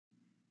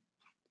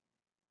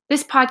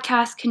This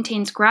podcast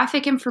contains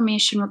graphic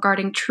information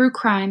regarding true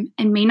crime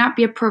and may not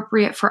be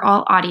appropriate for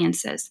all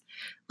audiences.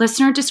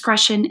 Listener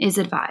discretion is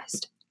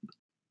advised.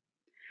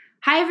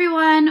 Hi,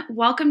 everyone.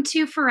 Welcome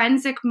to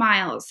Forensic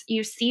Miles.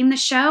 You've seen the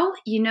show,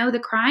 you know the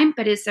crime,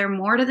 but is there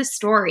more to the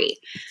story?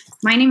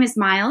 My name is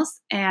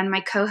Miles, and my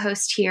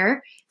co-host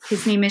here,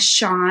 his name is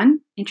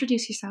Sean.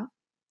 Introduce yourself.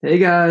 Hey,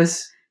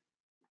 guys.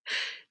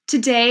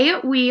 Today,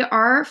 we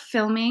are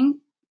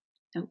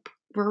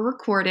we're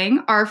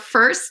recording our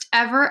first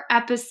ever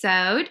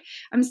episode.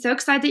 I'm so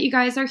excited that you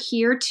guys are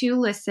here to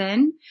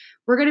listen.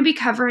 We're going to be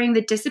covering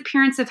the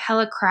disappearance of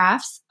Hella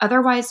Crafts,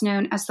 otherwise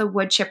known as the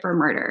wood chipper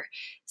murder.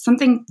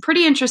 Something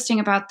pretty interesting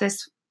about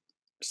this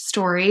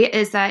story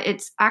is that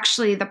it's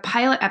actually the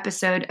pilot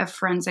episode of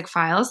Forensic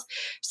Files,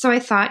 so I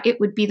thought it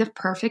would be the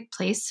perfect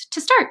place to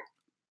start.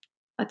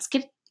 Let's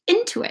get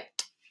into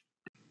it.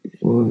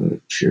 Wood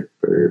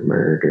chipper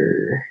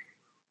murder.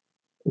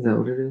 Is that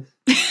what it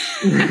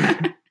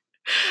is?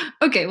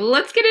 Okay, well,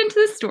 let's get into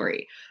the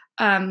story.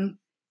 Hella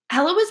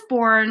was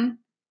born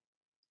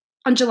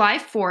on July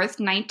 4th,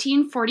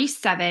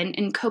 1947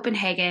 in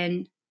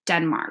Copenhagen,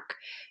 Denmark.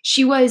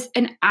 She was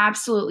an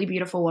absolutely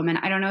beautiful woman.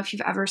 I don't know if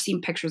you've ever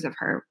seen pictures of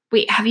her.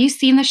 Wait, have you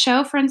seen the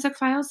show Forensic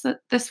Files,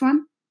 this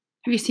one?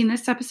 Have you seen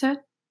this episode?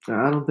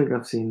 I don't think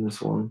I've seen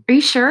this one. Are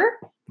you sure?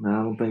 No,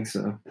 I don't think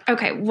so.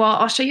 Okay, well,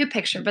 I'll show you a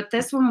picture, but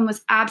this woman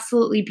was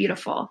absolutely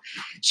beautiful.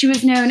 She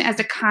was known as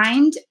a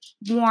kind,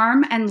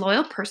 warm, and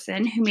loyal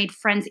person who made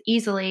friends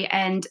easily,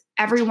 and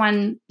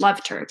everyone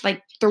loved her.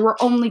 Like, there were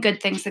only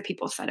good things that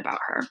people said about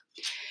her.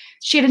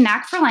 She had a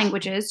knack for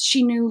languages.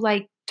 She knew,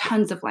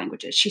 tons of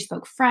languages. She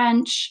spoke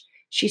French.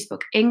 She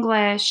spoke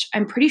English.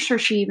 I'm pretty sure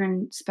she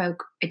even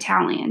spoke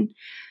Italian.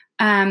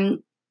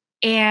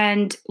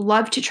 And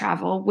loved to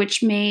travel,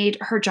 which made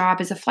her job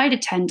as a flight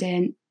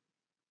attendant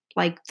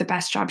the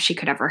best job she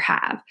could ever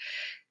have.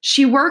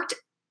 She worked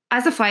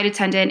as a flight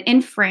attendant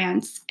in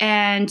France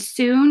and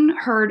soon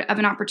heard of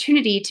an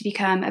opportunity to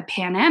become a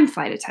Pan Am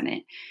flight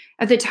attendant.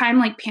 At the time,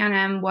 Pan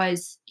Am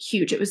was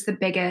huge. It was the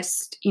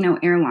biggest,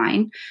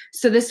 airline.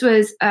 So this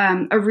was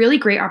a really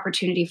great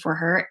opportunity for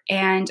her.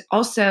 And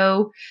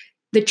also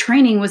the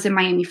training was in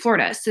Miami,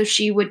 Florida. So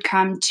she would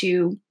come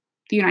to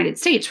the United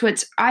States,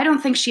 which I don't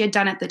think she had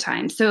done at the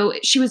time. So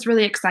she was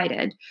really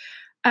excited.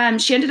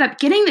 She ended up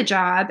getting the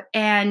job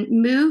and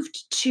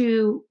moved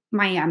to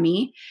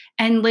Miami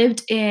and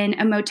lived in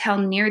a motel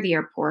near the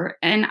airport.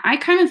 And I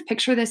kind of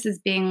picture this as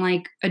being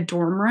like a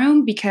dorm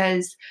room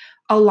because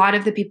a lot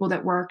of the people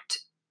that worked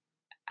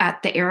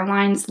at the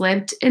airlines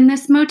lived in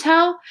this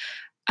motel,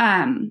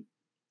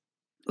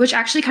 which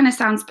actually kind of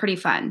sounds pretty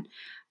fun.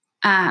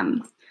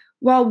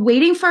 While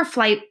waiting for a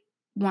flight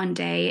one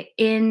day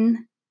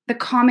in the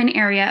common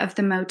area of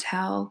the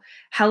motel,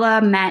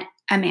 Hella met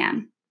a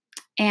man.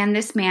 And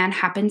this man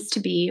happens to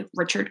be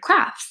Richard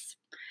Crafts.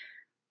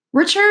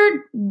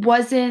 Richard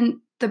wasn't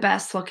the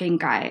best looking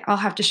guy. I'll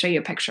have to show you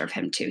a picture of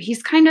him too.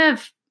 He's kind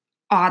of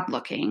odd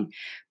looking,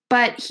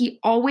 but he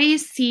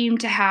always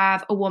seemed to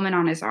have a woman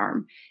on his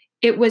arm.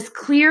 It was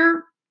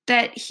clear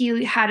that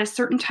he had a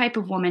certain type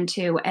of woman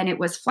too, and it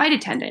was flight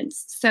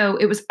attendants. So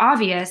it was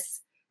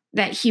obvious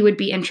that he would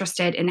be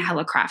interested in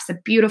Hella Crafts, a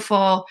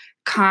beautiful,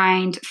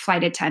 kind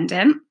flight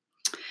attendant.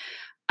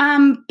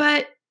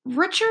 But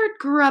Richard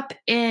grew up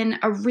in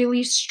a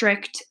really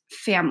strict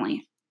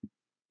family.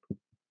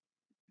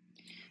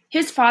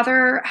 His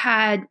father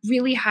had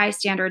really high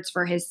standards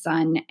for his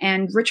son,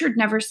 and Richard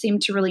never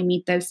seemed to really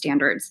meet those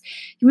standards.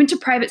 He went to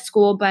private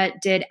school,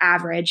 but did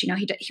average.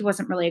 He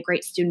wasn't really a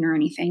great student or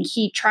anything.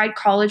 He tried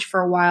college for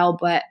a while,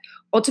 but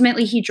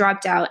ultimately he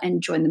dropped out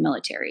and joined the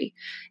military.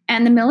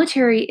 And the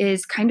military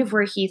is kind of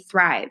where he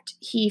thrived.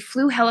 He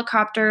flew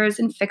helicopters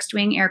and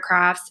fixed-wing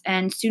aircrafts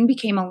and soon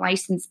became a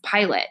licensed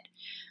pilot.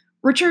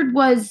 Richard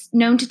was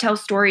known to tell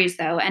stories,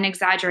 though, and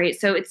exaggerate,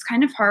 so it's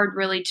kind of hard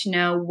really to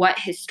know what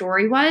his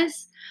story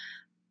was.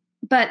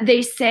 But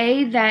they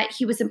say that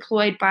he was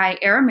employed by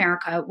Air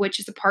America, which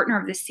is a partner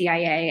of the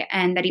CIA,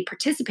 and that he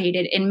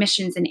participated in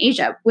missions in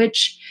Asia,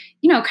 which,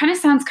 kind of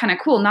sounds kind of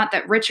cool. Not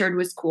that Richard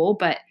was cool,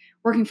 but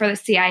working for the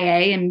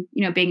CIA and,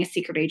 being a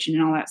secret agent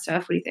and all that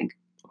stuff. What do you think?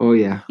 Oh,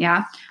 yeah.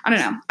 Yeah? I don't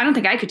know. I don't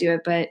think I could do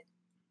it, but it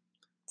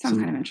sounds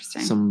kind of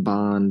interesting. Some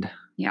Bond.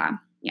 Yeah,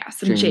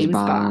 some James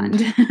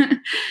Bond.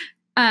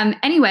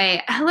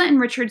 Anyway, Hella and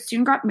Richard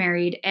soon got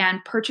married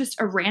and purchased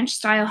a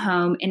ranch-style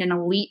home in an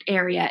elite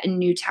area in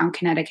Newtown,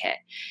 Connecticut.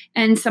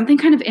 And something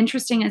kind of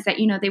interesting is that,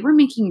 they were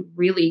making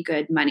really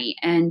good money.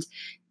 And,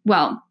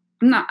 well,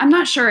 I'm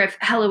not sure if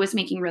Hella was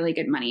making really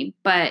good money,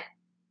 but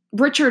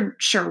Richard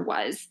sure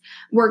was.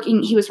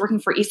 He was working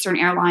for Eastern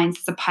Airlines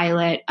as a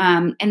pilot,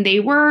 and they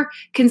were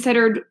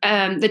considered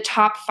the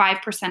top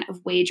 5%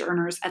 of wage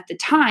earners at the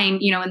time,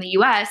 in the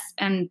U.S.,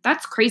 and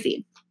that's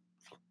crazy.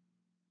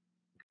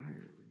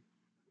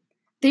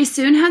 They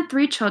soon had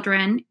 3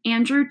 children,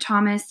 Andrew,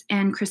 Thomas,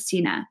 and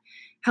Christina.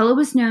 Hella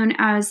was known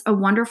as a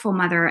wonderful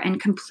mother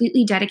and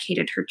completely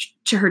dedicated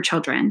to her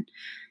children.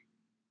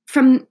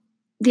 From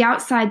the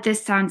outside,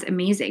 this sounds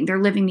amazing.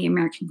 They're living the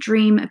American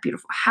dream, a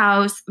beautiful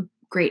house, a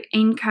great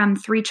income,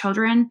 3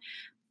 children.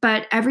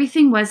 but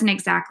everything wasn't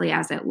exactly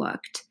as it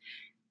looked.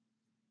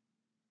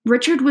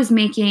 Richard was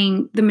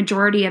making the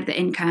majority of the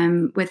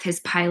income with his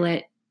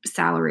pilot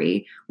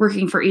salary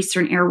working for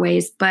Eastern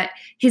Airways, but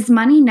his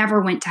money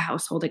never went to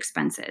household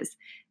expenses.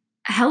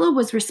 Hella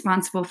was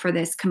responsible for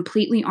this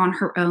completely on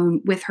her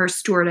own with her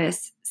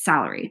stewardess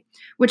salary,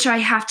 which I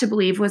have to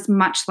believe was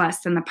much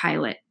less than the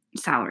pilot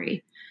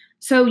salary.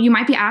 So you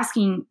might be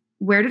asking,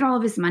 where did all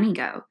of his money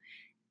go?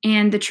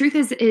 And the truth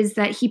is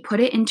that he put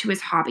it into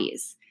his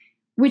hobbies,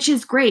 which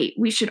is great.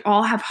 We should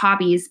all have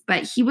hobbies,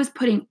 but he was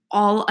putting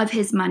all of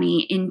his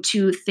money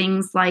into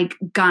things like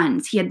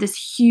guns. He had this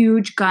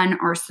huge gun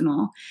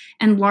arsenal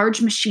and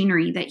large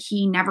machinery that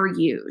he never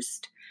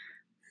used.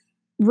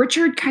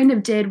 Richard kind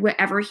of did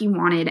whatever he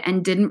wanted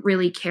and didn't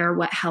really care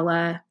what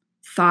Hella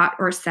thought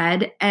or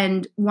said.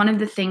 And one of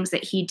the things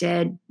that he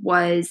did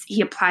was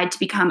he applied to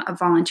become a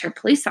volunteer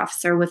police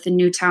officer with the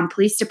Newtown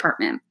Police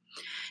Department.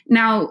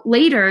 Now,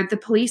 later, the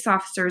police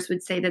officers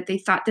would say that they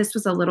thought this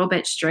was a little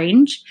bit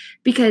strange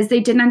because they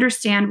didn't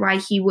understand why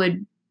he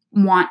would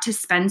want to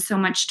spend so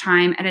much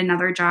time at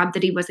another job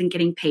that he wasn't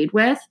getting paid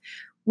with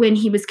when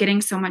he was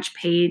getting so much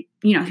paid,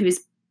 he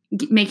was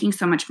making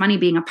so much money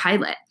being a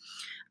pilot.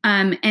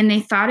 And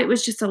they thought it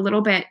was just a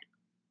little bit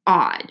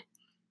odd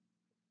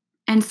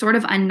and sort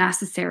of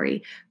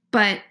unnecessary.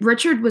 But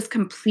Richard was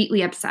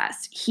completely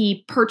obsessed.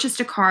 He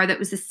purchased a car that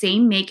was the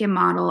same make and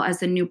model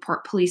as the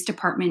Newport Police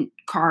Department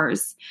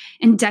cars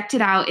and decked it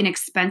out in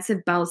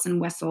expensive bells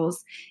and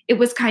whistles. It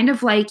was kind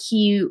of like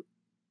he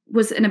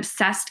was an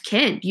obsessed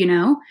kid,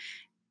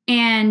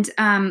 And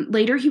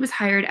later he was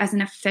hired as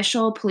an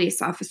official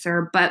police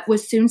officer, but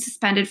was soon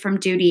suspended from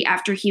duty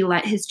after he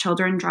let his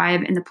children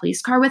drive in the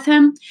police car with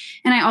him.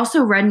 And I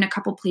also read in a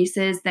couple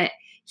places that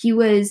he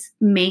was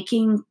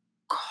making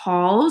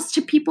calls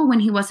to people when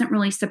he wasn't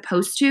really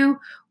supposed to,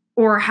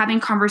 or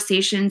having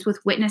conversations with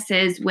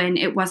witnesses when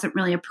it wasn't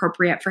really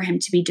appropriate for him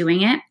to be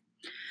doing it.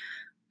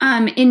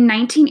 In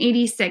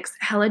 1986,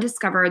 Hella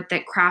discovered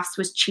that Crafts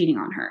was cheating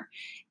on her.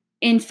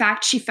 In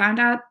fact, she found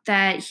out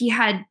that he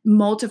had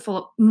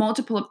multiple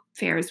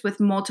affairs with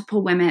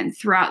multiple women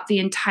throughout the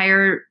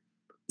entire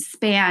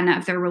span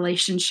of their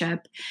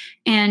relationship,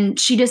 and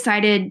she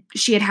decided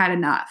she had had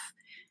enough.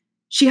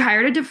 She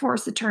hired a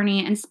divorce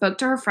attorney and spoke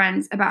to her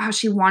friends about how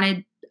she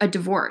wanted a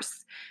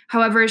divorce.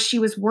 However, she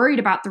was worried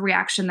about the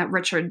reaction that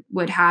Richard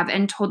would have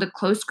and told a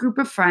close group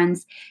of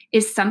friends,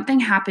 if something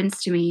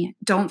happens to me,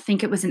 don't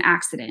think it was an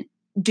accident.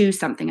 Do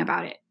something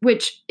about it,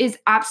 which is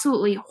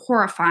absolutely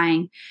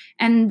horrifying.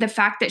 And the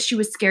fact that she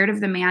was scared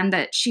of the man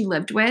that she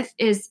lived with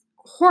is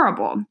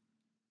horrible.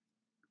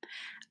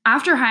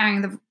 After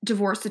hiring the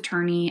divorce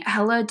attorney,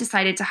 Hella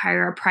decided to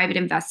hire a private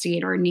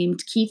investigator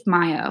named Keith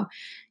Mayo.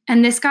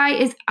 And this guy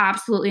is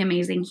absolutely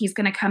amazing. He's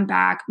going to come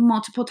back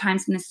multiple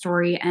times in the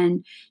story.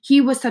 And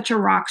he was such a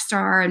rock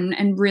star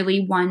and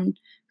really one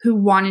who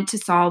wanted to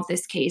solve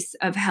this case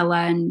of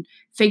Hella and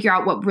figure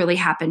out what really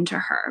happened to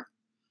her.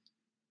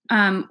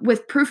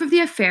 With proof of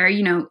the affair,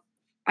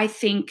 I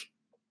think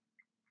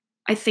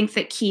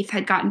that Keith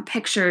had gotten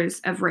pictures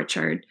of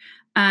Richard.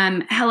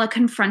 Hella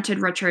confronted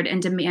Richard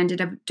and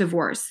demanded a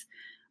divorce.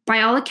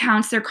 By all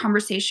accounts, their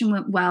conversation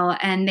went well,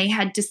 and they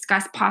had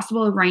discussed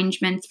possible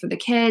arrangements for the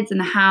kids and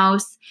the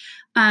house.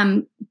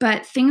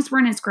 But things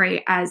weren't as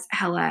great as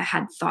Hella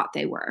had thought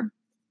they were.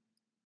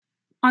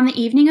 On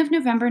the evening of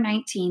November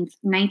 19th,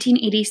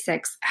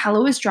 1986,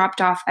 Hella was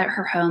dropped off at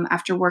her home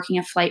after working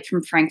a flight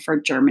from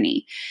Frankfurt,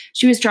 Germany.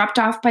 She was dropped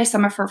off by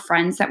some of her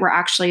friends that were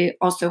actually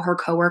also her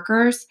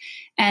coworkers,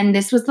 and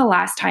this was the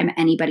last time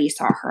anybody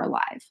saw her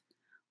alive.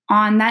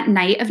 On that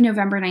night of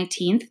November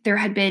 19th, there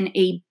had been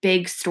a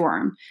big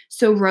storm,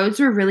 so roads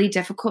were really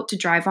difficult to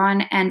drive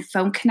on and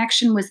phone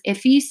connection was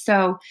iffy,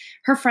 so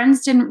her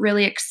friends didn't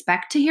really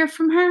expect to hear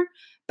from her.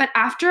 But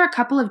after a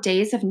couple of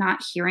days of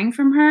not hearing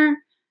from her,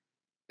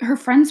 her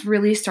friends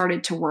really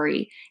started to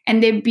worry,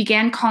 and they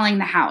began calling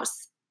the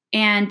house,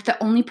 and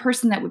the only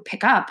person that would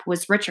pick up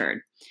was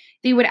Richard.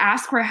 They would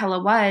ask where Hella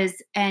was,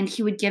 and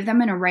he would give them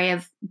an array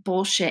of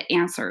bullshit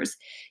answers.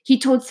 He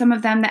told some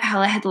of them that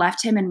Hella had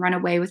left him and run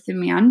away with the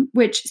man,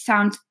 which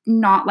sounds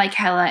not like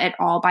Hella at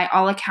all. By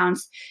all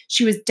accounts,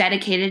 she was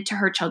dedicated to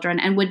her children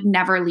and would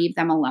never leave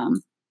them alone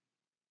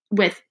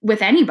with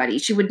anybody.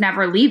 She would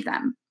never leave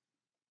them.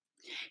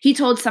 He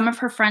told some of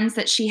her friends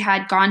that she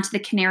had gone to the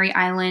Canary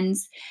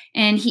Islands,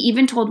 and he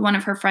even told one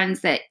of her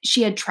friends that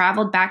she had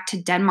traveled back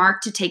to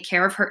Denmark to take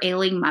care of her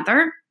ailing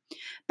mother.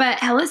 But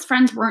Hella's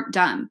friends weren't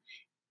dumb.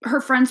 Her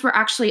friends were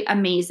actually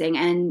amazing,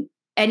 and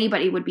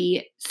anybody would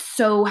be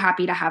so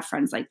happy to have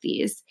friends like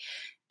these.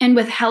 And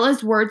with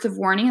Hella's words of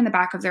warning in the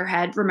back of their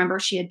head, remember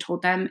she had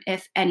told them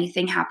if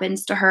anything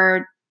happens to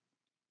her,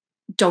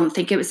 don't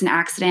think it was an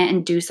accident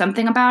and do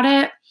something about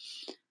it.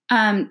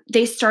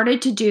 They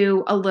started to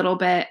do a little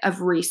bit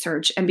of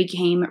research and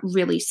became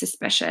really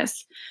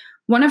suspicious.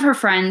 One of her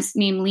friends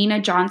named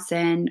Lena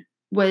Johnson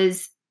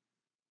was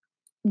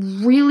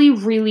really,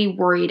 really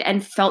worried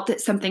and felt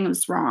that something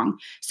was wrong.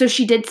 So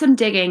she did some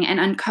digging and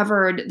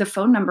uncovered the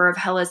phone number of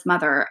Hella's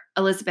mother,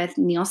 Elizabeth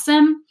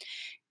Nielsen.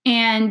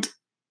 And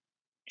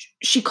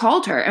she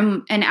called her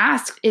and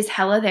asked, "Is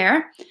Hella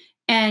there?"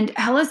 And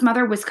Hella's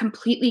mother was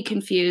completely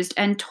confused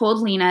and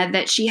told Lena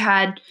that she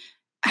hadn't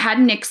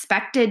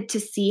expected to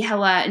see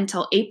Hella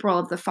until April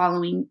of the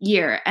following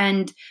year.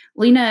 And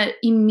Lena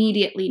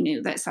immediately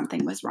knew that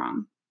something was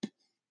wrong.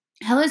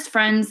 Hella's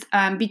friends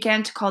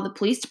began to call the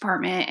police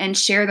department and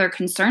share their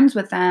concerns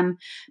with them,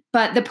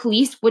 but the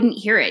police wouldn't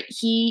hear it.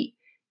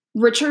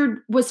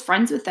 Richard was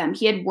friends with them.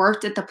 He had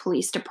worked at the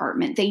police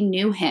department. They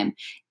knew him,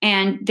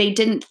 and they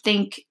didn't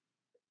think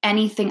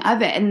anything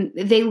of it. And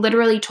they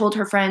literally told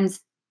her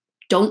friends,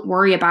 "Don't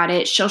worry about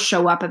it. She'll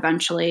show up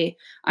eventually.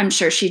 I'm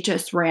sure she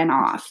just ran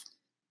off."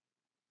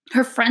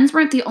 Her friends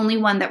weren't the only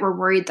one that were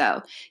worried,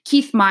 though.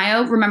 Keith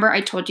Mayo, remember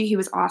I told you he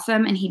was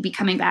awesome and he'd be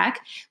coming back?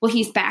 Well,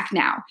 he's back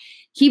now.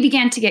 He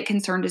began to get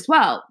concerned as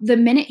well. The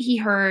minute he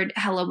heard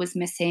Hella was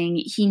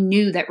missing, he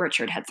knew that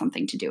Richard had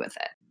something to do with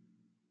it.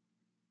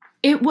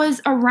 It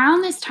was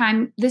around this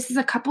time, this is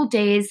a couple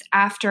days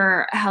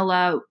after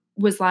Hella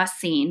was last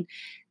seen,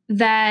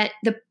 that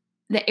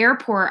the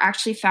airport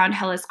actually found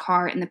Hella's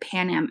car in the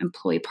Pan Am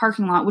employee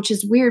parking lot, which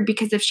is weird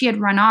because if she had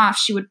run off,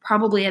 she would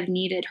probably have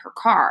needed her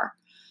car.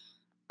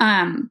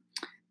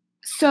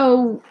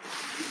 So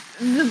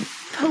the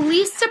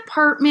police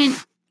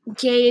department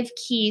gave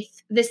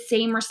Keith the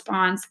same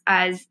response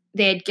as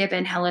they had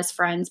given Hella's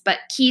friends, but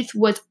Keith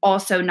was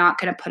also not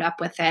going to put up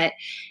with it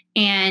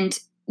and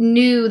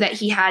knew that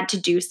he had to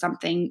do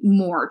something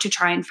more to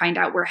try and find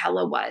out where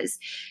Hella was.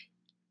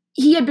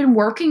 He had been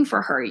working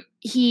for her.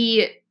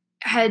 He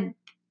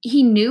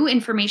knew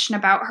information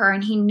about her,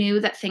 and he knew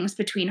that things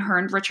between her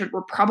and Richard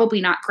were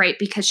probably not great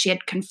because she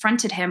had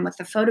confronted him with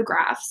the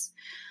photographs.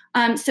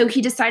 So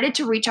he decided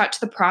to reach out to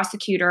the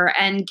prosecutor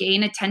and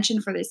gain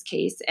attention for this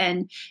case,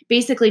 and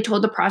basically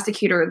told the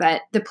prosecutor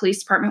that the police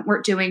department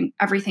weren't doing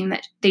everything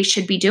that they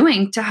should be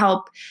doing to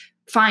help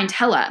find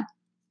Hella.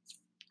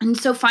 And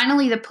so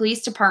finally the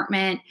police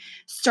department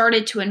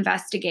started to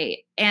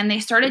investigate, and they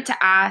started to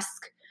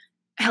ask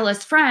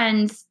Hella's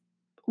friends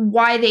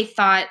why they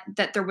thought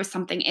that there was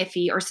something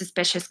iffy or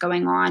suspicious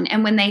going on.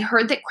 And when they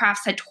heard that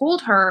Crafts had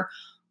told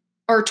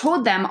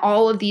them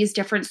all of these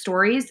different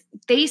stories,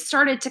 they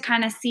started to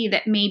kind of see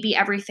that maybe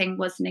everything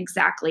wasn't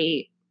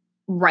exactly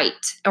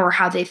right or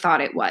how they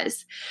thought it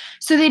was.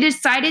 So they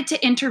decided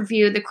to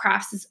interview the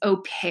Crafts' au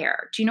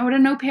pair. Do you know what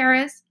an au pair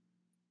is?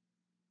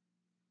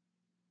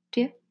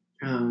 Do you?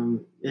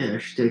 Yeah,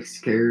 she takes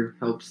care,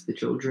 helps the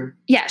children.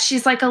 Yeah,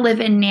 she's like a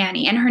live-in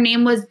nanny, and her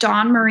name was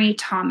Dawn Marie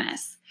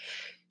Thomas.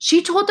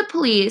 She told the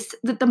police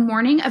that the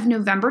morning of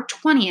November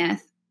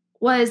 20th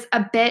was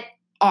a bit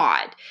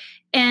odd.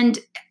 And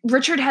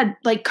Richard had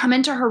come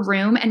into her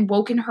room and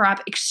woken her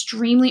up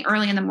extremely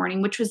early in the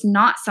morning, which was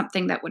not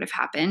something that would have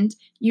happened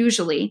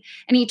usually.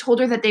 And he told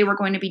her that they were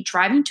going to be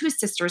driving to his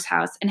sister's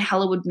house and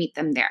Hella would meet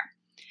them there.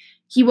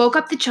 He woke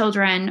up the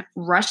children,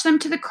 rushed them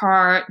to the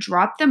car,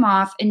 dropped them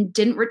off, and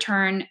didn't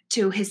return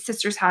to his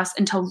sister's house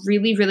until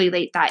really, really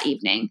late that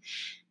evening.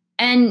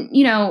 And,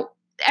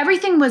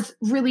 everything was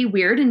really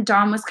weird, and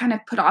Dawn was kind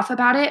of put off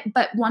about it.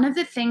 But one of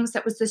the things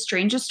that was the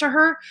strangest to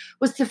her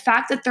was the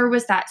fact that there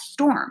was that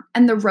storm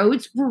and the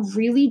roads were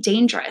really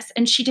dangerous.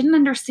 And she didn't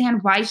understand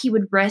why he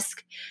would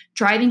risk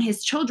driving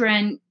his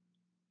children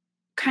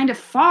kind of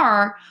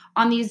far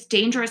on these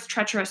dangerous,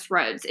 treacherous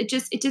roads. It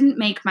didn't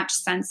make much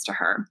sense to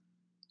her.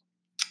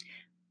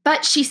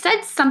 But she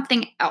said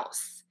something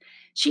else.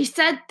 She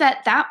said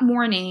that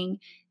morning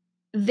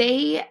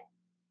they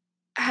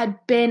had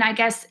been, I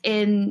guess,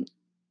 in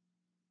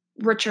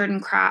Richard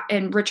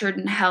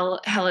and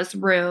Hella's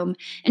room,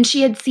 and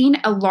she had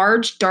seen a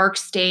large dark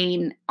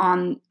stain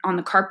on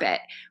the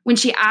carpet. When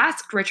she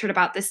asked Richard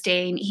about the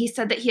stain, he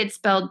said that he had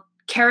spilled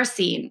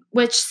kerosene,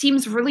 which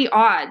seems really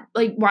odd.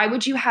 Why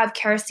would you have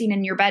kerosene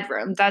in your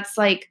bedroom? That's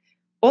like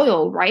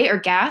oil, right? Or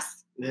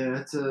gas? Yeah,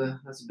 that's a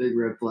big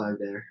red flag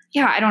there.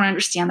 Yeah, I don't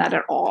understand that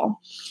at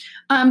all.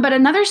 But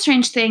another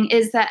strange thing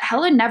is that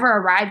Hella never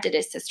arrived at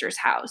his sister's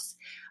house.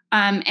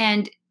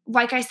 And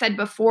like I said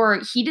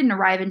before, he didn't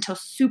arrive until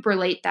super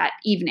late that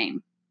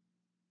evening.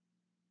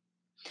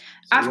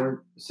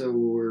 So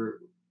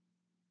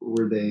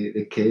were they,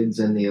 the kids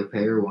and the au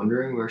pair,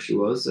 wondering where she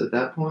was at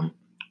that point?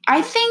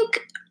 I'm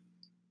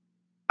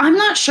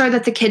not sure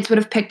that the kids would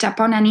have picked up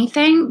on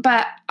anything,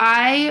 but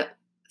I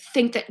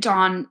think that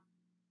Dawn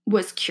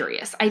was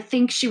curious. I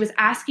think she was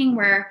asking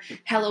where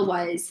Hella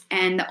was,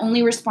 and the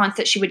only response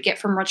that she would get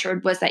from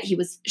Richard was that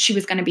she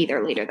was going to be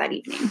there later that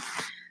evening.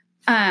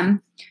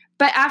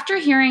 But after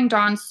hearing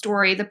Dawn's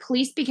story, the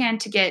police began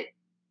to get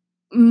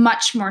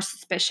much more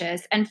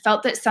suspicious and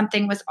felt that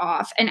something was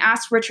off and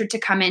asked Richard to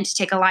come in to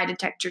take a lie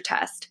detector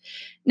test.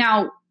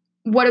 Now,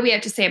 what do we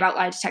have to say about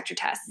lie detector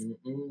tests?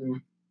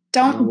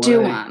 Don't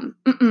do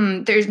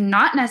them. They're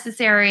not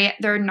necessary.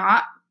 They're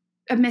not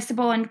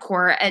admissible in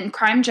court. And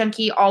Crime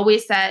Junkie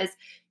always says,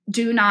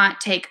 do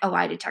not take a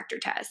lie detector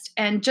test.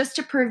 And just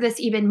to prove this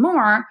even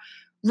more,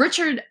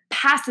 Richard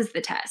passes the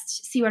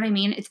test. See what I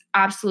mean? It's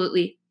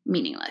absolutely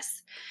meaningless.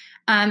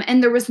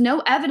 And there was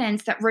no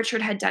evidence that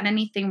Richard had done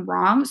anything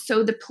wrong.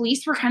 So the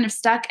police were kind of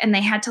stuck and they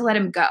had to let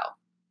him go.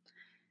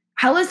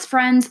 Hella's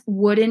friends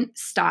wouldn't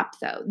stop,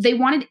 though. They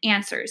wanted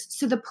answers.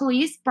 So the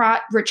police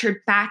brought Richard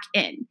back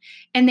in,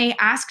 and they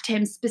asked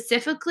him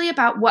specifically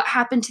about what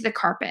happened to the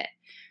carpet.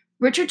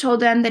 Richard told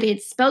them that he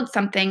had spilled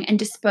something and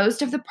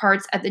disposed of the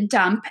parts at the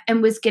dump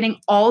and was getting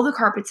all the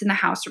carpets in the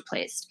house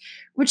replaced,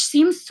 which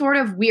seems sort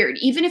of weird.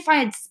 Even if I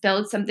had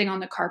spilled something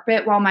on the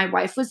carpet while my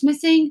wife was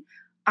missing,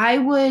 I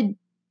would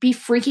be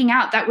freaking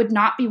out. That would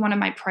not be one of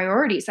my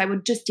priorities. I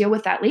would just deal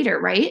with that later,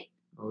 right?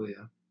 Oh,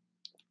 yeah.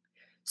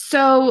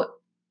 So,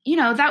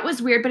 that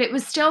was weird, but it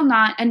was still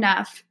not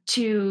enough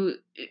to,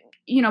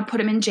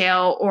 put him in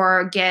jail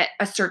or get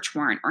a search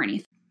warrant or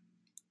anything.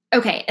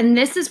 Okay, and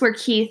this is where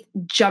Keith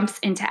jumps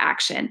into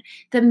action.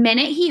 The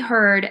minute he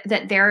heard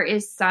that there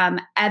is some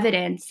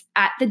evidence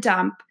at the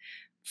dump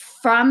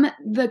from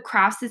the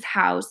Krause's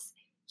house,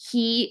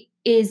 he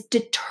is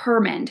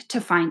determined to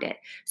find it.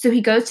 So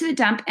he goes to the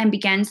dump and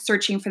begins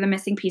searching for the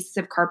missing pieces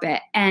of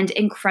carpet, and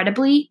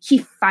incredibly, he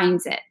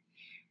finds it.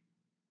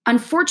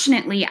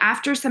 Unfortunately,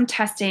 after some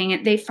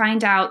testing, they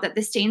find out that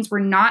the stains were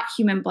not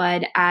human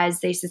blood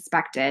as they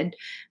suspected.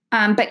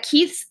 But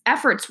Keith's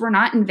efforts were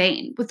not in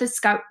vain. With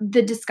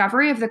the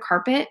discovery of the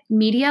carpet,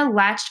 media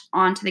latched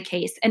onto the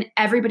case, and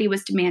everybody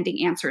was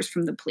demanding answers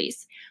from the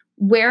police.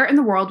 Where in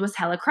the world was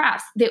Hella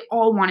Krause? They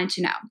all wanted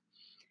to know.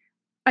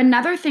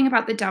 Another thing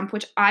about the dump,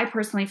 which I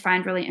personally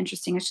find really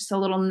interesting, it's just a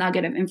little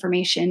nugget of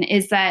information,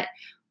 is that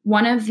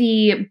one of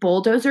the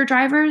bulldozer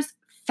drivers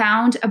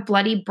found a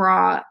bloody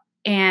bra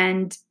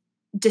and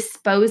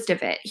disposed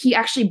of it. He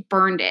actually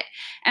burned it.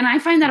 And I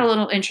find that a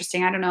little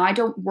interesting. I don't know. I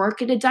don't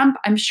work at a dump.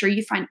 I'm sure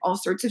you find all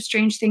sorts of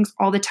strange things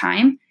all the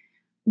time.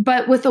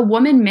 But with a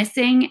woman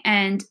missing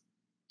and,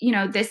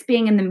 this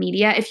being in the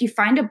media, if you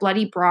find a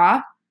bloody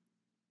bra,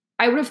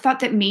 I would have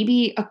thought that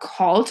maybe a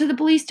call to the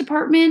police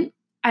department,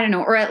 I don't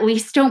know, or at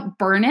least don't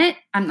burn it.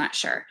 I'm not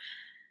sure.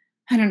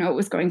 I don't know what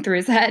was going through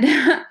his head.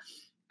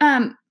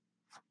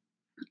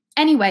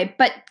 Anyway,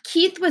 but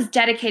Keith was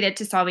dedicated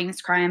to solving this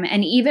crime.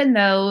 And even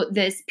though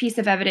this piece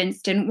of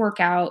evidence didn't work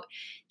out,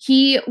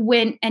 he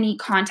went and he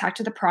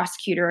contacted the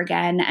prosecutor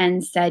again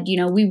and said,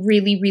 we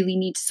really, really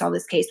need to solve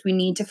this case. We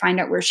need to find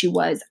out where she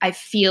was. I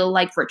feel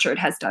like Richard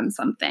has done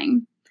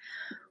something.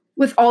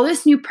 With all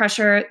this new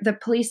pressure, the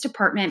police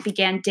department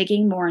began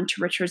digging more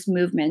into Richard's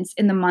movements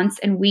in the months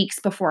and weeks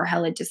before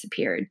Hella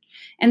disappeared.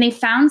 And they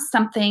found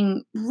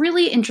something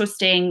really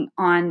interesting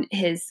on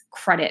his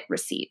credit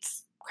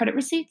receipts. Credit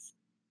receipts?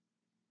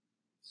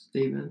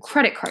 Statements.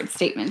 Credit card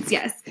statements,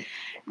 yes.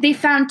 They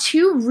found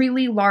two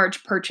really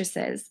large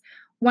purchases.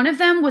 One of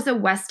them was a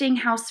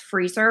Westinghouse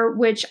freezer,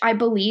 which I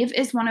believe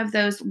is one of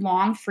those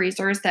long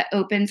freezers that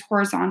opens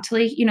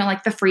horizontally,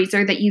 like the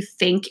freezer that you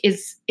think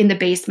is in the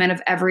basement of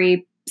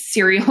every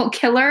serial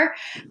killer.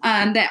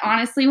 That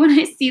honestly, when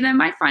I see them,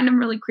 I find them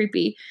really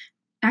creepy.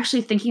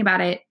 Actually, thinking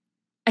about it,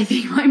 I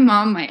think my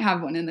mom might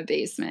have one in the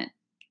basement.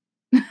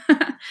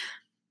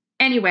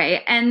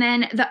 Anyway, and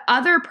then the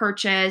other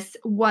purchase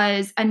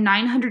was a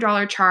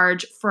 $900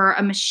 charge for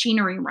a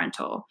machinery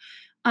rental,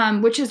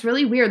 which is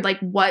really weird. Like,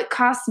 what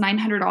costs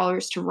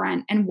 $900 to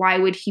rent, and why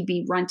would he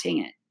be renting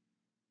it?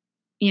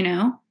 I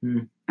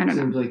don't know.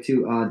 Seems like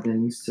two odd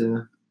things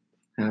to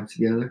have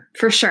together.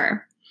 For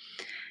sure.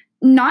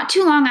 Not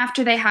too long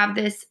after they have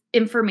this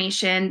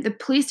information, the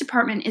police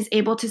department is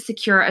able to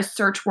secure a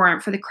search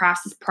warrant for the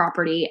Krause's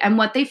property, and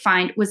what they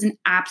find was an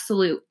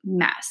absolute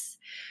mess.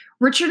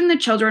 Richard and the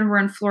children were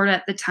in Florida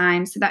at the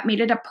time, so that made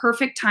it a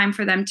perfect time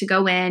for them to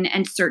go in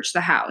and search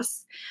the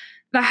house.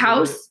 The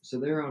house... So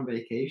they're on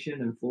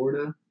vacation in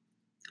Florida,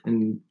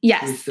 and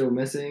yes, he's still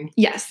missing?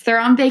 Yes,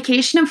 they're on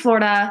vacation in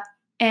Florida,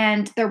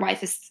 and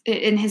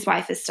his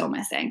wife is still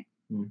missing.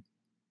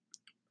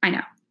 I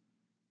know.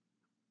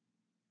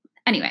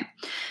 Anyway,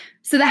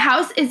 so the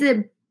house is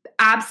an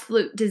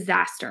absolute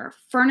disaster.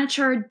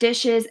 Furniture,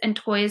 dishes, and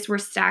toys were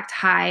stacked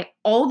high.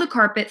 All the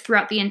carpet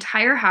throughout the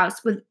entire house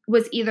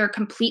was either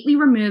completely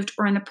removed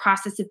or in the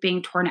process of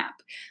being torn up.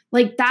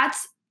 Like,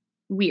 that's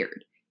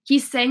weird.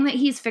 He's saying that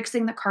he's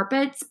fixing the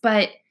carpets,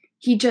 but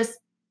he just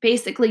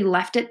basically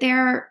left it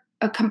there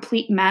a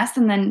complete mess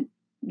and then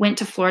went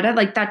to Florida.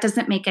 Like, that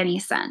doesn't make any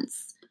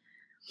sense.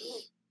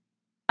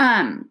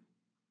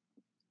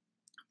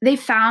 They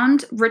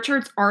found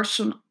Richard's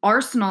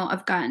arsenal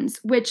of guns,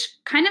 which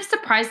kind of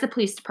surprised the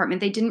police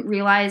department. They didn't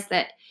realize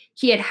that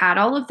he had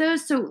all of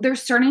those. So they're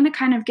starting to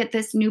kind of get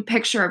this new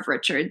picture of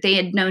Richard. They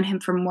had known him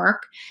from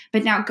work,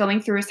 but now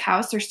going through his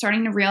house, they're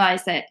starting to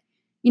realize that,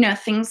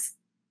 things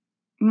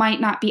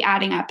might not be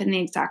adding up in the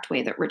exact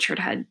way that Richard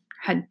had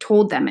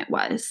told them it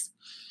was.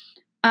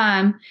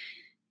 And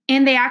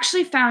they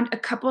actually found a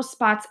couple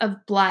spots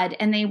of blood,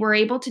 and they were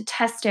able to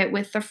test it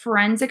with the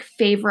forensic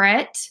file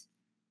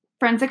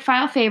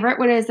favorite.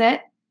 What is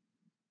it?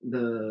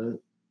 The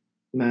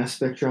mass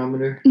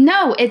spectrometer?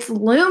 No, it's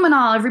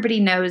luminol. Everybody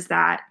knows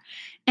that.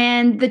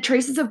 And the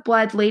traces of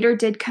blood later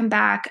did come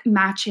back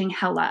matching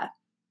Hella.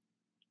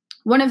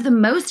 One of the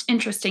most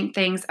interesting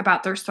things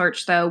about their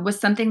search, though, was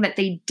something that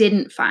they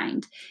didn't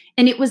find,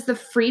 and it was the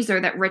freezer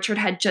that Richard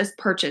had just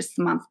purchased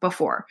the month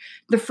before.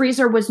 The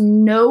freezer was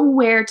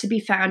nowhere to be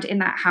found in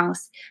that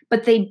house,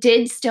 but they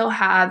did still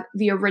have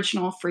the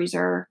original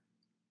freezer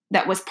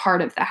that was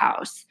part of the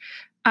house,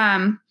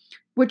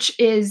 which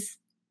is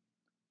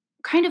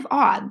kind of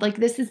odd. Like,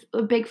 this is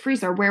a big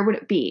freezer. Where would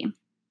it be?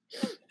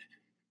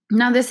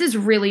 Now, this is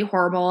really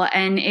horrible,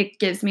 and it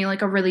gives me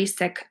like a really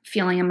sick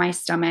feeling in my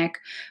stomach.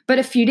 But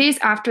a few days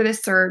after the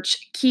search,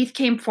 Keith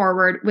came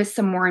forward with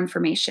some more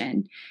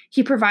information.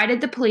 He provided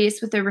the police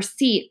with a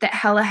receipt that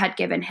Hella had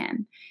given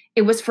him.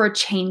 It was for a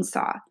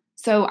chainsaw.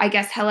 So I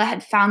guess Hella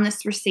had found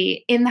this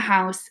receipt in the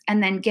house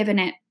and then given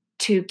it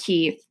to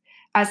Keith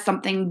as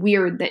something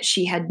weird that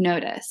she had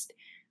noticed,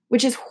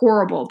 which is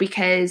horrible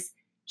because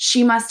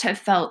she must have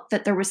felt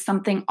that there was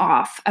something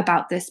off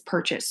about this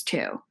purchase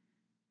too.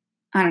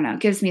 I don't know. It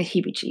gives me the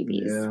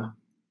heebie-jeebies. Yeah.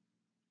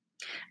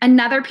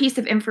 Another piece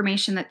of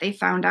information that they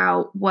found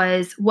out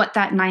was what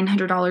that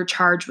 $900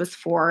 charge was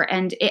for.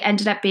 And it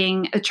ended up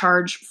being a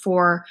charge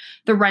for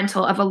the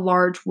rental of a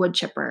large wood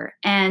chipper.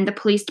 And the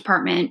police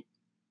department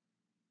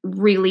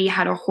really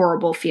had a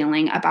horrible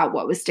feeling about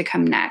what was to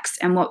come next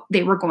and what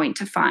they were going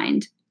to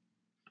find.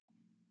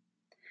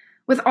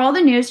 With all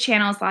the news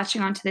channels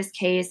latching onto this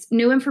case,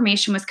 new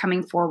information was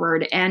coming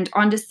forward, and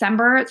on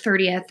December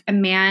 30th, a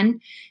man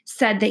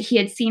said that he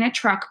had seen a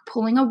truck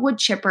pulling a wood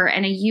chipper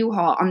and a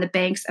U-Haul on the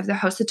banks of the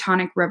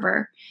Housatonic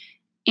River,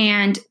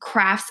 and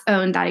Crafts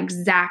owned that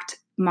exact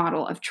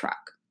model of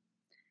truck.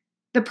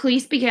 The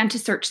police began to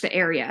search the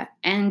area,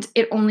 and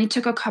it only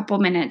took a couple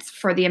minutes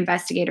for the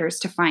investigators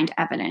to find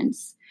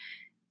evidence.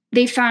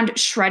 They found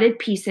shredded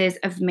pieces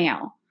of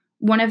mail.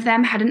 One of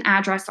them had an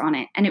address on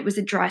it, and it was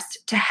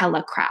addressed to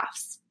Hella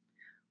Crafts.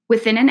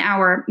 Within an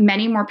hour,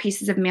 many more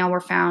pieces of mail were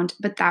found,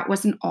 but that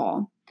wasn't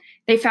all.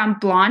 They found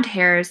blonde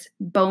hairs,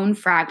 bone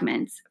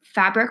fragments,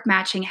 fabric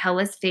matching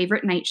Hella's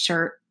favorite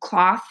nightshirt,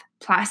 cloth,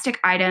 plastic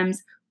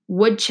items,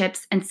 wood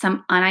chips, and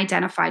some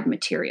unidentified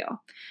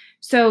material.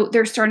 So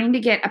they're starting to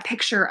get a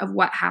picture of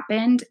what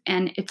happened,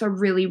 and it's a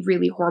really,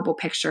 really horrible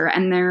picture.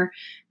 And they're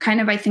kind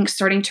of, I think,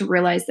 starting to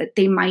realize that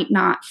they might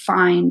not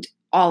find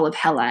all of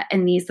Hella,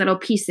 and these little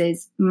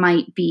pieces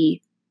might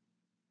be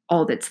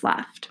all that's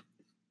left.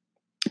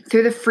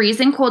 Through the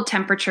freezing cold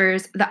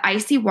temperatures, the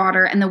icy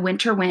water, and the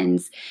winter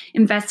winds,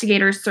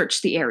 investigators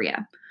searched the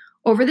area.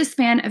 Over the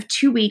span of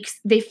 2 weeks,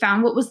 they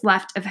found what was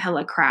left of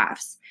Hella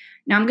Crafts.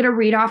 Now I'm going to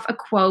read off a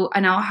quote,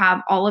 and I'll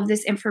have all of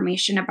this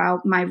information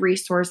about my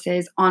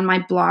resources on my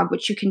blog,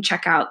 which you can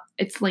check out.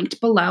 It's linked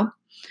below.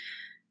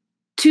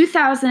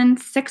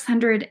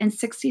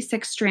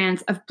 2,666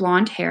 strands of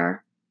blonde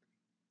hair,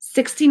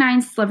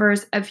 69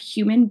 slivers of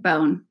human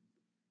bone,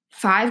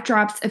 5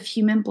 drops of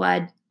human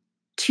blood,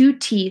 2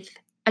 teeth,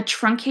 a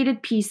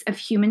truncated piece of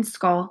human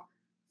skull,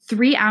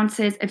 3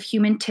 ounces of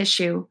human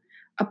tissue,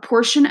 a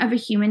portion of a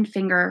human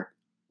finger,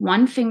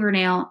 1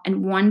 fingernail,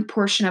 and 1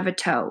 portion of a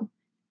toe.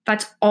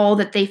 That's all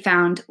that they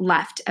found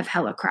left of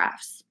Hella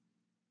Crafts.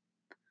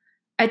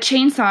 A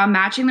chainsaw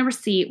matching the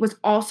receipt was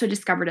also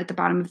discovered at the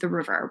bottom of the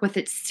river with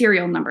its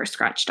serial number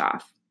scratched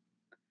off.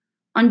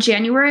 On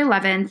January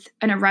 11th,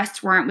 an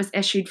arrest warrant was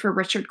issued for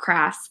Richard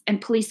Crafts,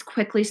 and police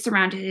quickly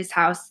surrounded his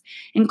house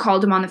and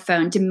called him on the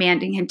phone,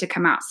 demanding him to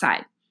come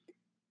outside.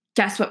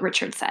 Guess what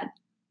Richard said?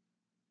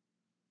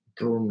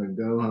 Told him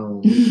to go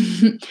home.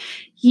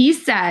 He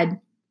said,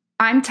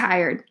 "I'm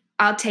tired.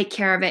 I'll take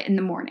care of it in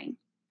the morning."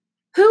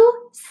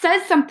 Who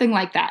says something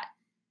like that?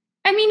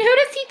 I mean, who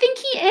does he think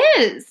he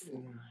is?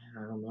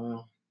 I don't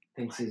know.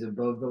 Thinks he's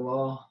above the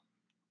law.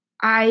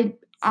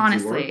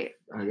 Honestly,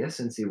 I guess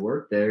since he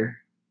worked there.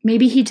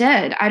 Maybe he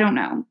did. I don't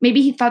know.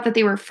 Maybe he thought that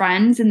they were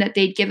friends and that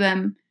they'd give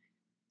him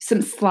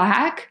some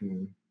slack.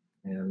 Yeah,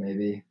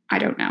 maybe. I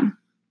don't know.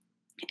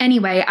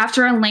 Anyway,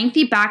 after a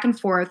lengthy back and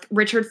forth,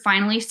 Richard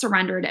finally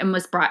surrendered and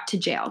was brought to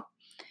jail.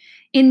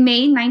 In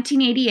May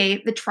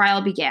 1988, the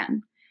trial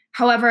began.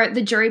 However,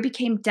 the jury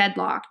became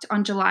deadlocked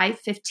on July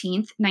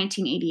 15th,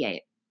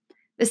 1988.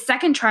 The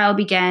second trial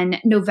began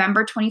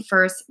November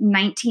 21st,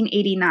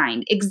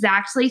 1989,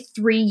 exactly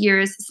 3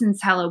 years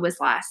since Hella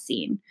was last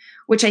seen,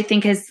 which I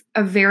think is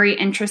a very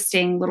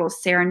interesting little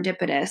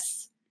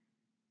serendipitous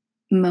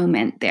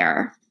moment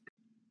there.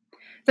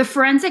 The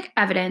forensic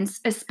evidence,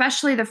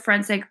 especially the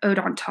forensic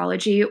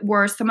odontology,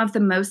 were some of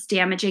the most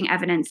damaging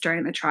evidence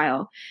during the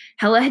trial.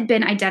 Hella had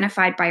been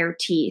identified by her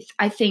teeth.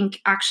 I think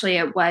actually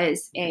it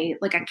was a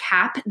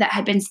cap that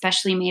had been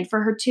specially made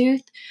for her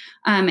tooth,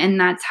 and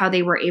that's how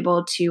they were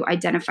able to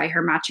identify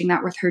her, matching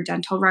that with her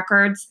dental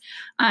records.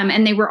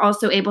 And they were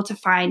also able to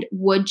find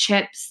wood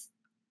chips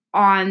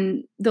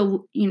on the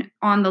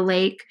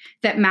lake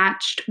that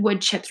matched wood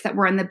chips that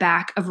were in the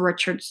back of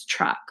Richard's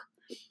truck.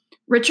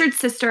 Richard's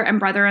sister and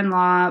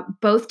brother-in-law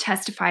both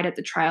testified at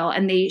the trial,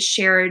 and they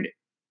shared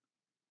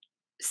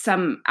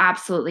some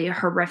absolutely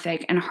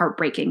horrific and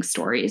heartbreaking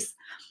stories.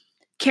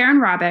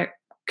 Karen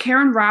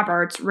Karen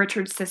Roberts,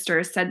 Richard's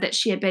sister, said that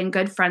she had been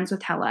good friends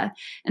with Hella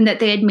and that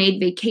they had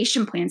made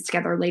vacation plans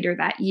together later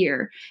that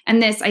year.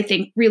 And this, I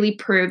think, really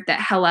proved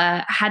that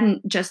Hella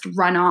hadn't just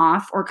run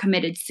off or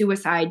committed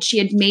suicide. She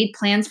had made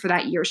plans for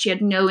that year. She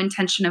had no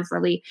intention of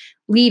really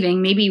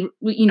leaving, maybe,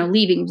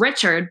 leaving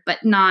Richard, but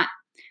not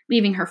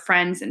leaving her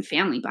friends and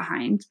family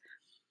behind.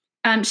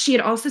 She had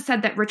also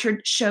said that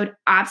Richard showed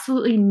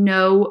absolutely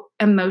no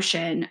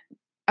emotion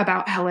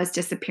about Hella's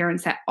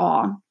disappearance at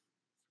all.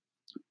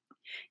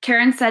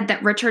 Karen said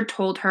that Richard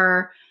told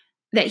her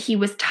that he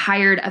was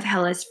tired of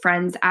Hella's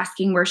friends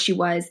asking where she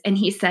was. And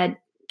he said,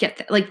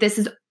 this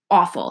is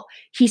awful.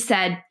 He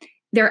said,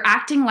 they're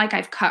acting like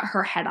I've cut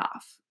her head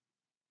off.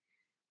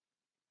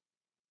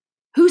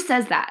 Who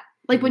says that?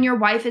 Like when your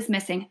wife is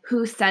missing,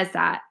 who says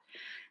that?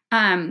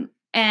 And,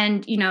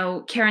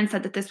 Karen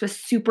said that this was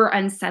super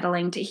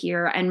unsettling to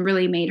hear and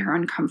really made her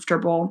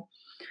uncomfortable.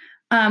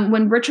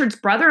 When Richard's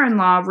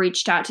brother-in-law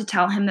reached out to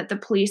tell him that the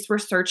police were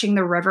searching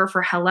the river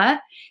for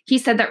Hella, he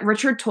said that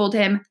Richard told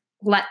him,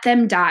 let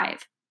them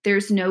dive.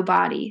 There's no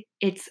body.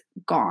 It's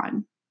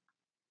gone.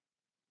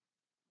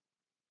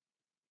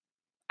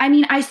 I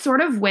mean, I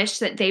sort of wish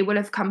that they would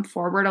have come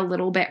forward a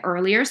little bit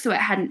earlier so it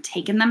hadn't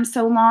taken them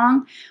so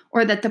long,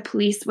 or that the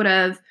police would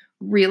have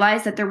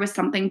realized that there was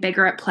something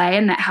bigger at play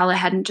and that Hella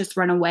hadn't just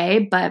run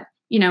away. But,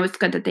 it's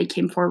good that they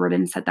came forward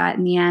and said that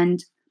in the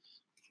end.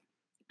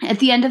 At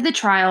the end of the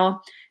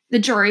trial, the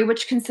jury,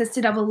 which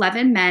consisted of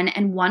 11 men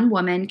and 1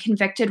 woman,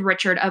 convicted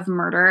Richard of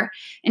murder,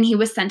 and he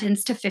was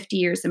sentenced to 50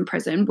 years in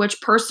prison,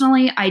 which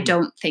personally I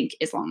don't think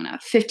is long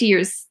enough. 50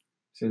 years.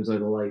 Seems like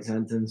a light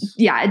sentence.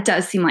 Yeah, it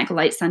does seem like a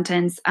light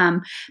sentence.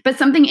 But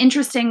something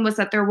interesting was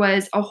that there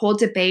was a whole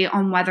debate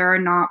on whether or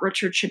not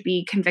Richard should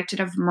be convicted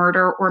of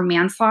murder or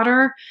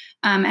manslaughter.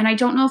 And I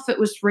don't know if it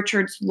was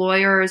Richard's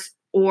lawyers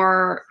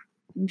or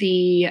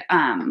the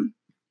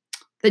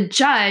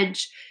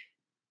judge,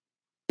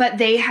 but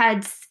they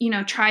had,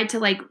 tried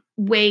to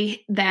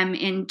weigh them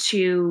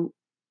into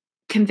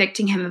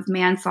convicting him of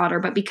manslaughter.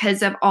 But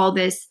because of all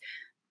this,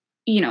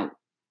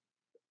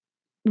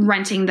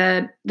 renting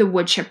the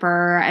wood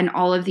chipper and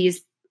all of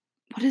these,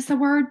 what is the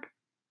word?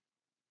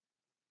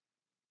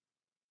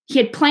 He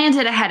had planned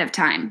it ahead of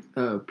time.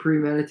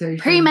 Premeditation.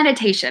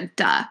 Premeditation,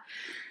 duh.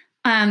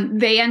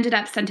 They ended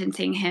up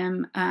sentencing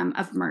him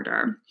of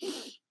murder.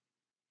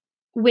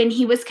 When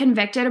he was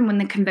convicted and when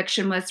the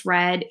conviction was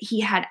read, he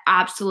had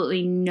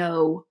absolutely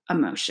no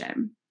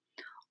emotion.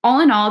 All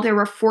in all, there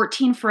were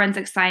 14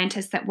 forensic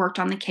scientists that worked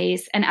on the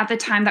case. And at the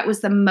time, that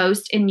was the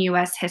most in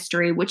U.S.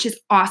 history, which is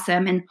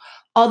awesome. And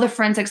all the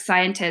forensic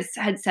scientists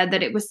had said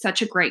that it was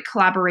such a great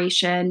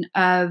collaboration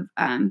of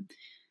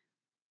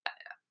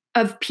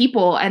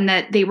people, and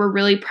that they were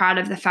really proud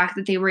of the fact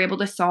that they were able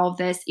to solve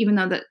this, even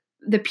though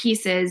the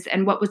pieces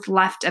and what was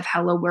left of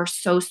Hella were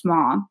so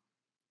small.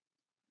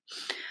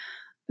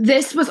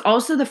 This was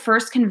also the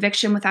first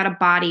conviction without a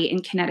body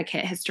in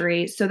Connecticut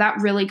history. So that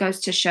really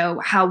goes to show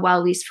how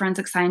well these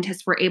forensic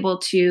scientists were able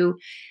to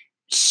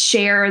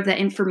share the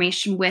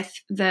information with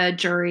the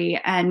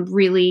jury and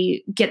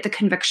really get the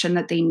conviction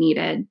that they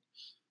needed.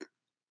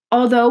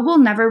 Although we'll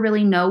never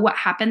really know what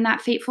happened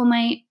that fateful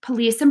night,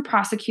 police and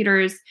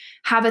prosecutors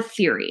have a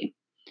theory.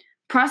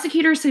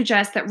 Prosecutors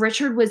suggest that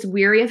Richard was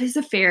weary of his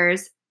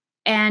affairs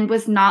and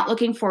was not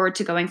looking forward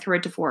to going through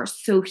a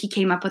divorce, so he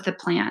came up with a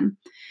plan.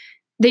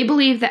 They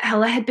believe that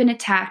Hella had been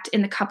attacked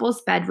in the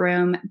couple's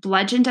bedroom,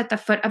 bludgeoned at the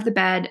foot of the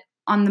bed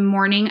on the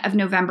morning of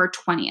November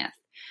 20th.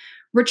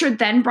 Richard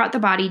then brought the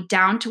body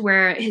down to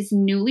where his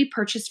newly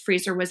purchased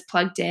freezer was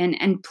plugged in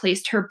and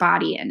placed her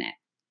body in it.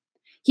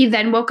 He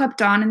then woke up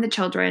Dawn and the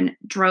children,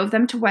 drove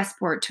them to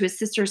Westport to his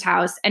sister's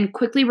house, and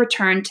quickly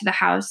returned to the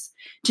house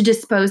to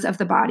dispose of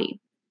the body.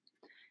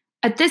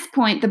 At this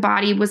point, the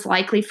body was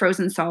likely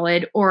frozen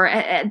solid, or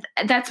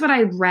that's what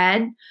I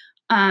read,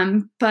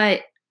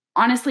 but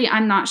honestly,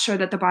 I'm not sure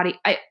that the body,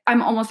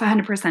 I'm almost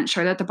 100%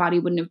 sure that the body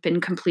wouldn't have been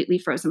completely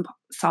frozen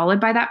solid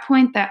by that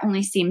point. That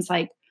only seems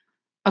like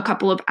a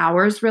couple of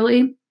hours,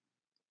 really.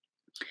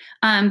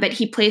 But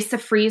he placed the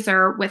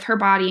freezer with her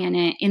body in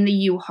it in the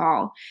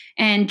U-Haul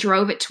and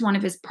drove it to one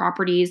of his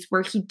properties,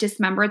 where he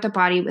dismembered the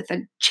body with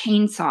a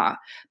chainsaw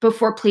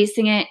before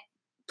placing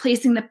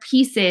the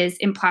pieces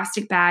in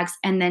plastic bags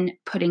and then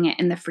putting it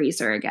in the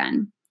freezer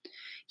again.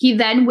 He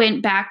then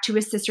went back to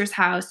his sister's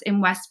house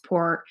in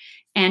Westport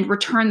and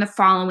returned the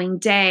following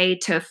day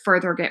to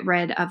further get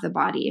rid of the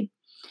body.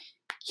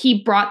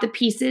 He brought the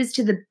pieces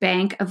to the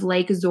bank of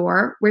Lake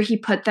Zor, where he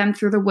put them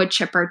through the wood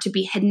chipper to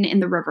be hidden in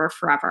the river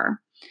forever.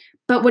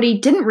 But what he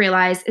didn't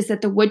realize is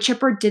that the wood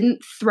chipper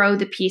didn't throw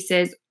the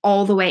pieces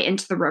all the way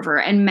into the river,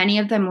 and many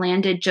of them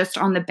landed just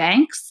on the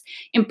banks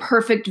in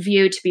perfect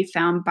view to be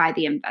found by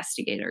the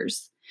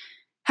investigators.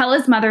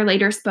 Hella's mother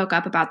later spoke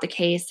up about the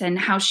case and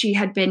how she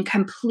had been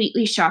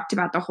completely shocked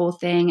about the whole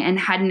thing and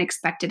hadn't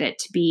expected it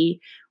to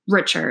be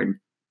Richard.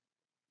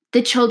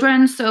 The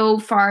children, so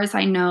far as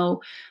I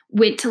know,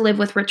 went to live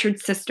with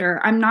Richard's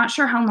sister. I'm not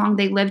sure how long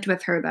they lived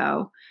with her,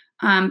 though.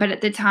 But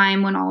at the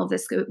time when all of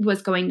this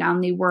was going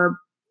down, they were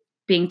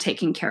being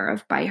taken care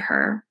of by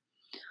her.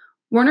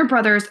 Warner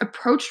Brothers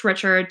approached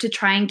Richard to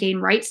try and gain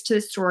rights to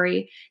the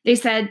story. They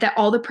said that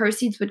all the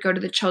proceeds would go to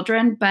the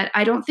children, but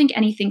I don't think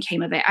anything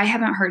came of it. I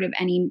haven't heard of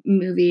any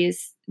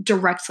movies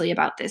directly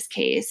about this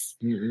case.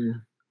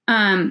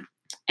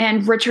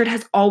 And Richard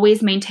has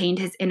always maintained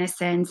his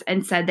innocence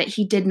and said that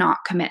he did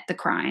not commit the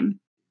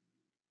crime.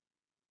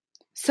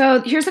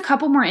 So here's a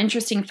couple more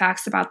interesting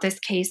facts about this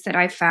case that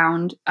I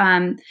found.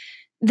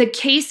 The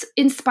case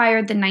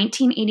inspired the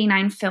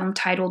 1989 film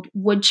titled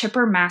Wood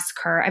Chipper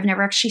Massacre. I've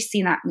never actually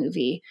seen that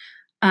movie.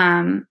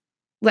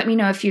 Let me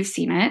know if you've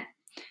seen it.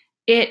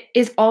 It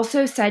is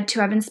also said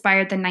to have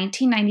inspired the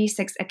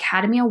 1996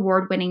 Academy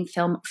Award-winning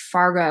film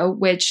Fargo,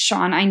 which,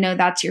 Sean, I know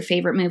that's your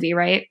favorite movie,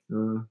 right?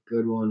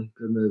 Good one.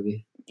 Good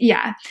movie.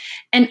 Yeah.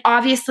 And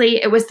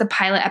obviously, it was the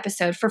pilot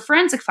episode for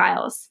Forensic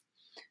Files.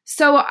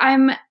 So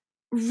I'm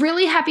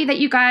really happy that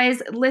you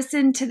guys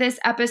listened to this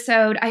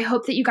episode. I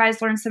hope that you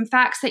guys learned some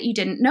facts that you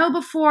didn't know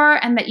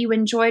before and that you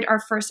enjoyed our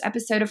first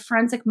episode of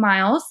Forensic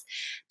Miles.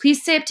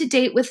 Please stay up to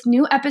date with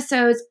new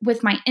episodes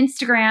with my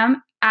Instagram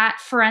at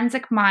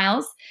Forensic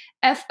Miles,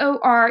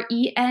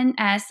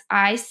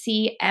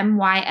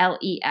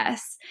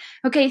 FORENSICMYLES.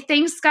 Okay,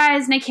 thanks,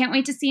 guys, and I can't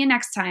wait to see you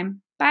next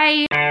time.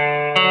 Bye.